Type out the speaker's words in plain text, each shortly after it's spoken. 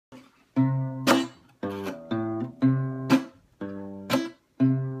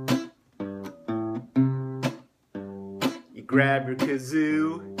grab your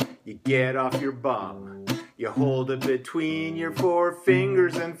kazoo, you get off your bum. You hold it between your four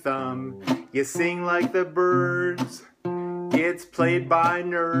fingers and thumb. You sing like the birds, it's played by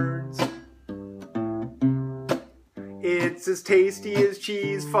nerds. It's as tasty as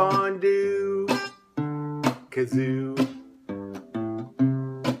cheese fondue. Kazoo.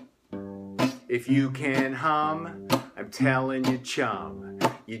 If you can hum, I'm telling you chum,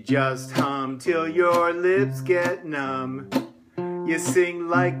 you just hum till your lips get numb. You sing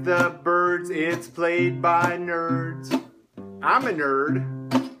like the birds, it's played by nerds. I'm a nerd.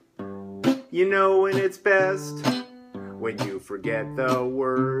 You know when it's best, when you forget the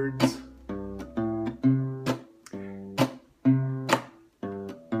words.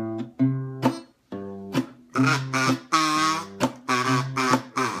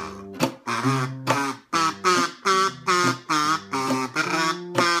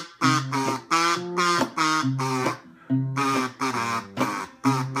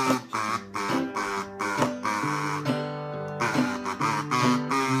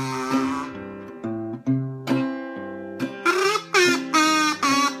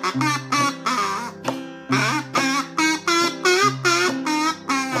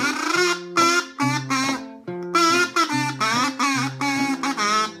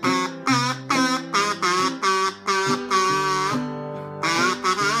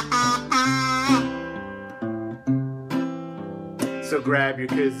 So grab your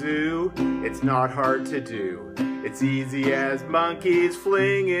kazoo, it's not hard to do. It's easy as monkeys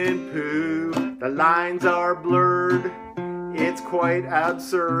flinging poo. The lines are blurred, it's quite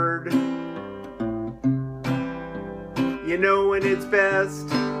absurd. You know when it's best.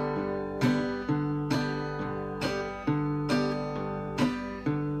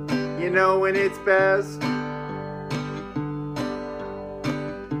 You know when it's best.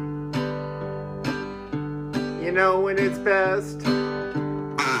 You know when it's best.